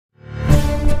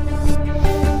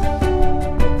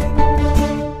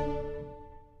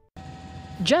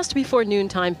Just before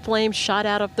noontime, flames shot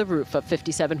out of the roof of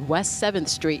 57 West 7th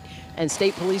Street, and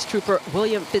State Police Trooper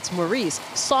William Fitzmaurice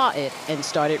saw it and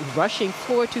started rushing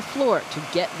floor to floor to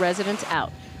get residents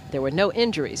out. There were no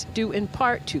injuries, due in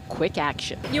part to quick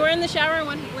action. You were in the shower.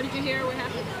 What did you hear? What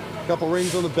happened? A couple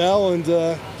rings on the bell and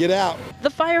get out. The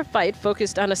firefight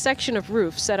focused on a section of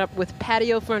roof set up with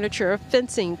patio furniture,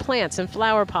 fencing, plants, and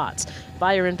flower pots.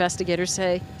 Fire investigators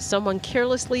say someone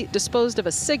carelessly disposed of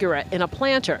a cigarette in a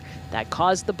planter that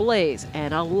caused the blaze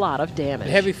and a lot of damage.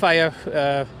 Heavy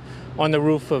fire on the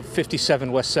roof of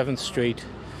 57 West 7th Street,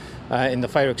 and the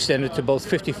fire extended to both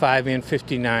 55 and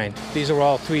 59. These are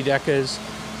all three-deckers.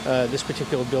 This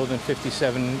particular building,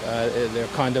 57, they're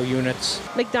condo units.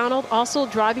 McDonald, also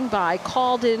driving by,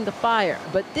 called in the fire,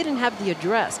 but didn't have the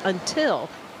address until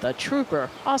the trooper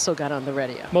also got on the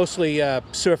radio. Mostly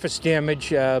surface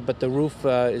damage, but the roof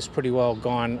is pretty well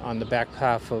gone on the back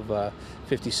half of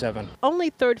 57. Only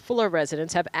third-floor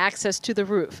residents have access to the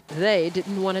roof. They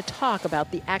didn't want to talk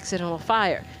about the accidental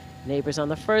fire. Neighbors on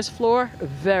the first floor,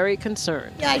 very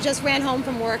concerned. Yeah, I just ran home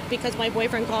from work because my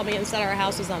boyfriend called me and said our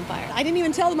house was on fire. I didn't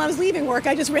even tell them I was leaving work.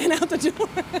 I just ran out the door.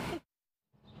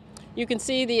 You can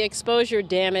see the exposure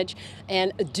damage,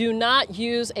 and do not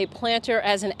use a planter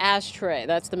as an ashtray.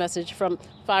 That's the message from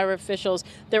fire officials.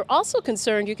 They're also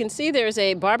concerned. You can see there's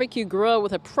a barbecue grill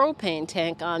with a propane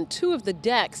tank on two of the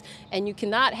decks, and you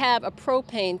cannot have a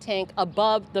propane tank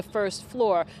above the first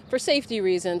floor for safety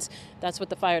reasons. That's what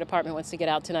the fire department wants to get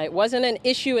out tonight. Wasn't an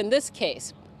issue in this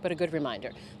case, but a good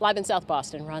reminder. Live in South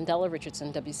Boston, Rondella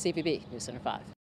Richardson, WCVB News Center 5.